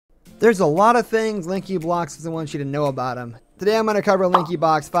There's a lot of things Lankybox doesn't want you to know about him. Today I'm going to cover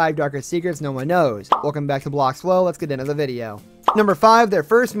Lankybox 5 darkest secrets no one knows. Welcome back to Blox Flow, let's get into the video. Number 5, their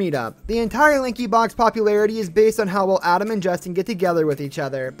first meetup. The entire Lankybox popularity is based on how well Adam and Justin get together with each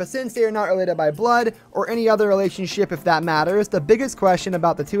other, but since they are not related by blood or any other relationship if that matters, the biggest question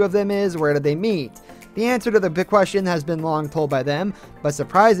about the two of them is, where did they meet? The answer to the big question has been long told by them, but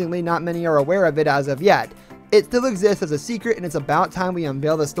surprisingly not many are aware of it as of yet. It still exists as a secret, and it's about time we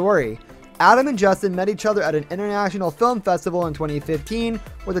unveil the story. Adam and Justin met each other at an international film festival in 2015,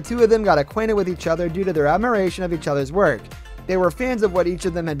 where the two of them got acquainted with each other due to their admiration of each other's work. They were fans of what each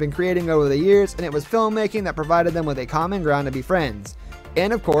of them had been creating over the years, and it was filmmaking that provided them with a common ground to be friends.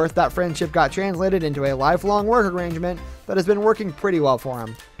 And of course, that friendship got translated into a lifelong work arrangement that has been working pretty well for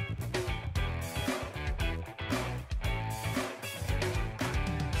them.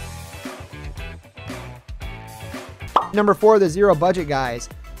 Number 4, the Zero Budget Guys.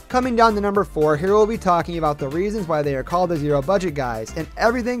 Coming down to number 4, here we'll be talking about the reasons why they are called the Zero Budget Guys, and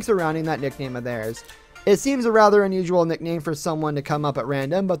everything surrounding that nickname of theirs. It seems a rather unusual nickname for someone to come up at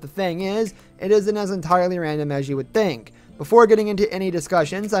random, but the thing is, it isn't as entirely random as you would think. Before getting into any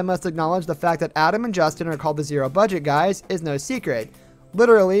discussions, I must acknowledge the fact that Adam and Justin are called the Zero Budget Guys is no secret.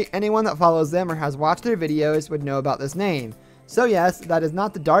 Literally, anyone that follows them or has watched their videos would know about this name. So yes, that is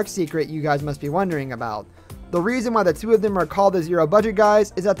not the dark secret you guys must be wondering about. The reason why the two of them are called the Zero Budget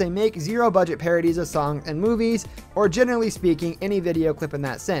Guys is that they make zero budget parodies of songs and movies, or generally speaking, any video clip in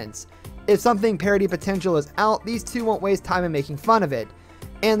that sense. If something parody potential is out, these two won't waste time in making fun of it.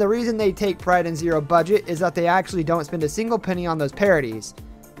 And the reason they take pride in zero budget is that they actually don't spend a single penny on those parodies.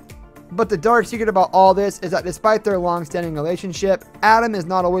 But the dark secret about all this is that despite their long-standing relationship, Adam is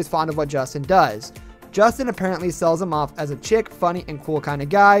not always fond of what Justin does. Justin apparently sells him off as a chick, funny, and cool kind of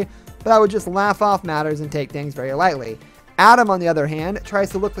guy, but I would just laugh off matters and take things very lightly. Adam, on the other hand, tries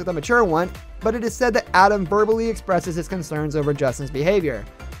to look like the mature one, but it is said that Adam verbally expresses his concerns over Justin's behavior.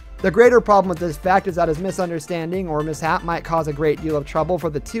 The greater problem with this fact is that his misunderstanding or mishap might cause a great deal of trouble for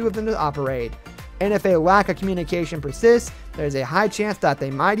the two of them to operate. And if a lack of communication persists, there's a high chance that they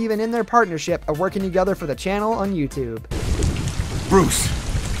might even end their partnership of working together for the channel on YouTube. Bruce,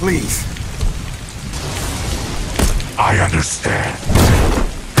 please. I understand.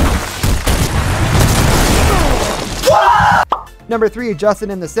 Number 3,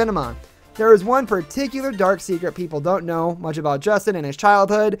 Justin in the cinema. There is one particular dark secret people don't know much about Justin and his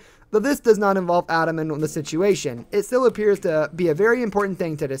childhood, though this does not involve Adam in the situation. It still appears to be a very important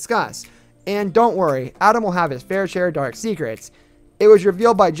thing to discuss. And don't worry, Adam will have his fair share of dark secrets. It was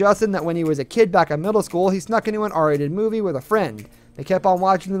revealed by Justin that when he was a kid back in middle school, he snuck into an R-rated movie with a friend. They kept on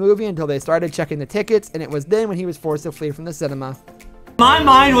watching the movie until they started checking the tickets, and it was then when he was forced to flee from the cinema. My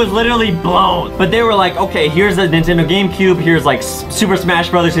mind was literally blown, but they were like, okay, here's a Nintendo GameCube, here's like Super Smash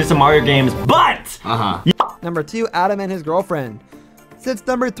Brothers, here's some Mario games, but Number 2, Adam and his girlfriend. Since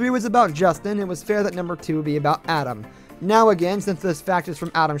number 3 was about Justin, it was fair that number 2 would be about Adam. Now again, since this fact is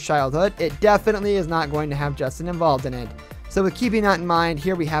from Adam's childhood, it definitely is not going to have Justin involved in it. So with keeping that in mind,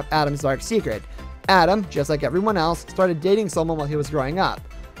 here we have Adam's dark secret. Adam, just like everyone else, started dating someone while he was growing up.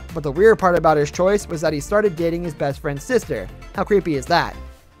 But the weird part about his choice was that he started dating his best friend's sister. How creepy is that?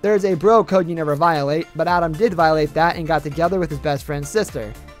 There's a bro code you never violate, but Adam did violate that and got together with his best friend's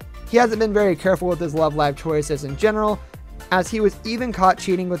sister. He hasn't been very careful with his love life choices in general, as he was even caught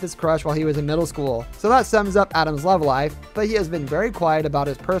cheating with his crush while he was in middle school. So that sums up Adam's love life, but he has been very quiet about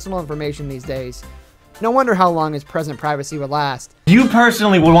his personal information these days. No wonder how long his present privacy would last. you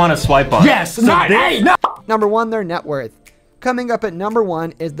personally would want to swipe up. Yes, So not, this- hey, no. Number 1, their net worth. Coming up at number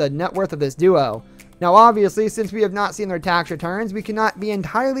 1 is the net worth of this duo. Now obviously, since we have not seen their tax returns, we cannot be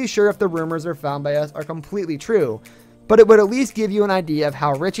entirely sure if the rumors are found by us are completely true, but it would at least give you an idea of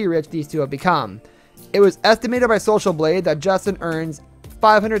how rich these two have become. It was estimated by Social Blade that Justin earns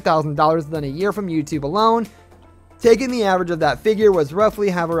 $500,000 within a year from YouTube alone. Taking the average of that figure was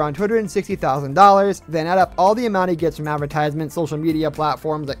roughly have around $260,000, then add up all the amount he gets from advertisements, social media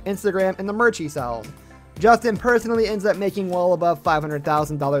platforms like Instagram, and the merch he sells. Justin personally ends up making well above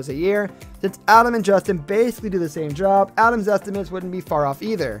 $500,000 a year. Since Adam and Justin basically do the same job, Adam's estimates wouldn't be far off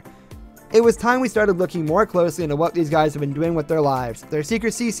either. It was time we started looking more closely into what these guys have been doing with their lives. Their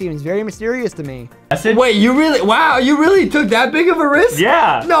secrecy seems very mysterious to me. Wait, you really, wow, you really took that big of a risk?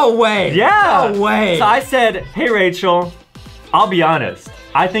 Yeah. No way. Yeah. No way. So I said, hey Rachel, I'll be honest.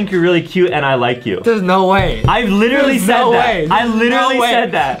 I think you're really cute and I like you. There's no way. I literally There's said no that. way. I literally No way.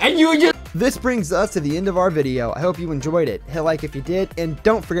 said that. And you just... This brings us to the end of our video. I hope you enjoyed it. Hit like if you did, and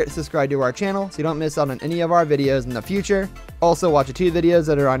don't forget to subscribe to our channel so you don't miss out on any of our videos in the future. Also, watch the 2 videos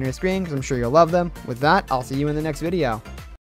that are on your screen because I'm sure you'll love them. With that, I'll see you in the next video.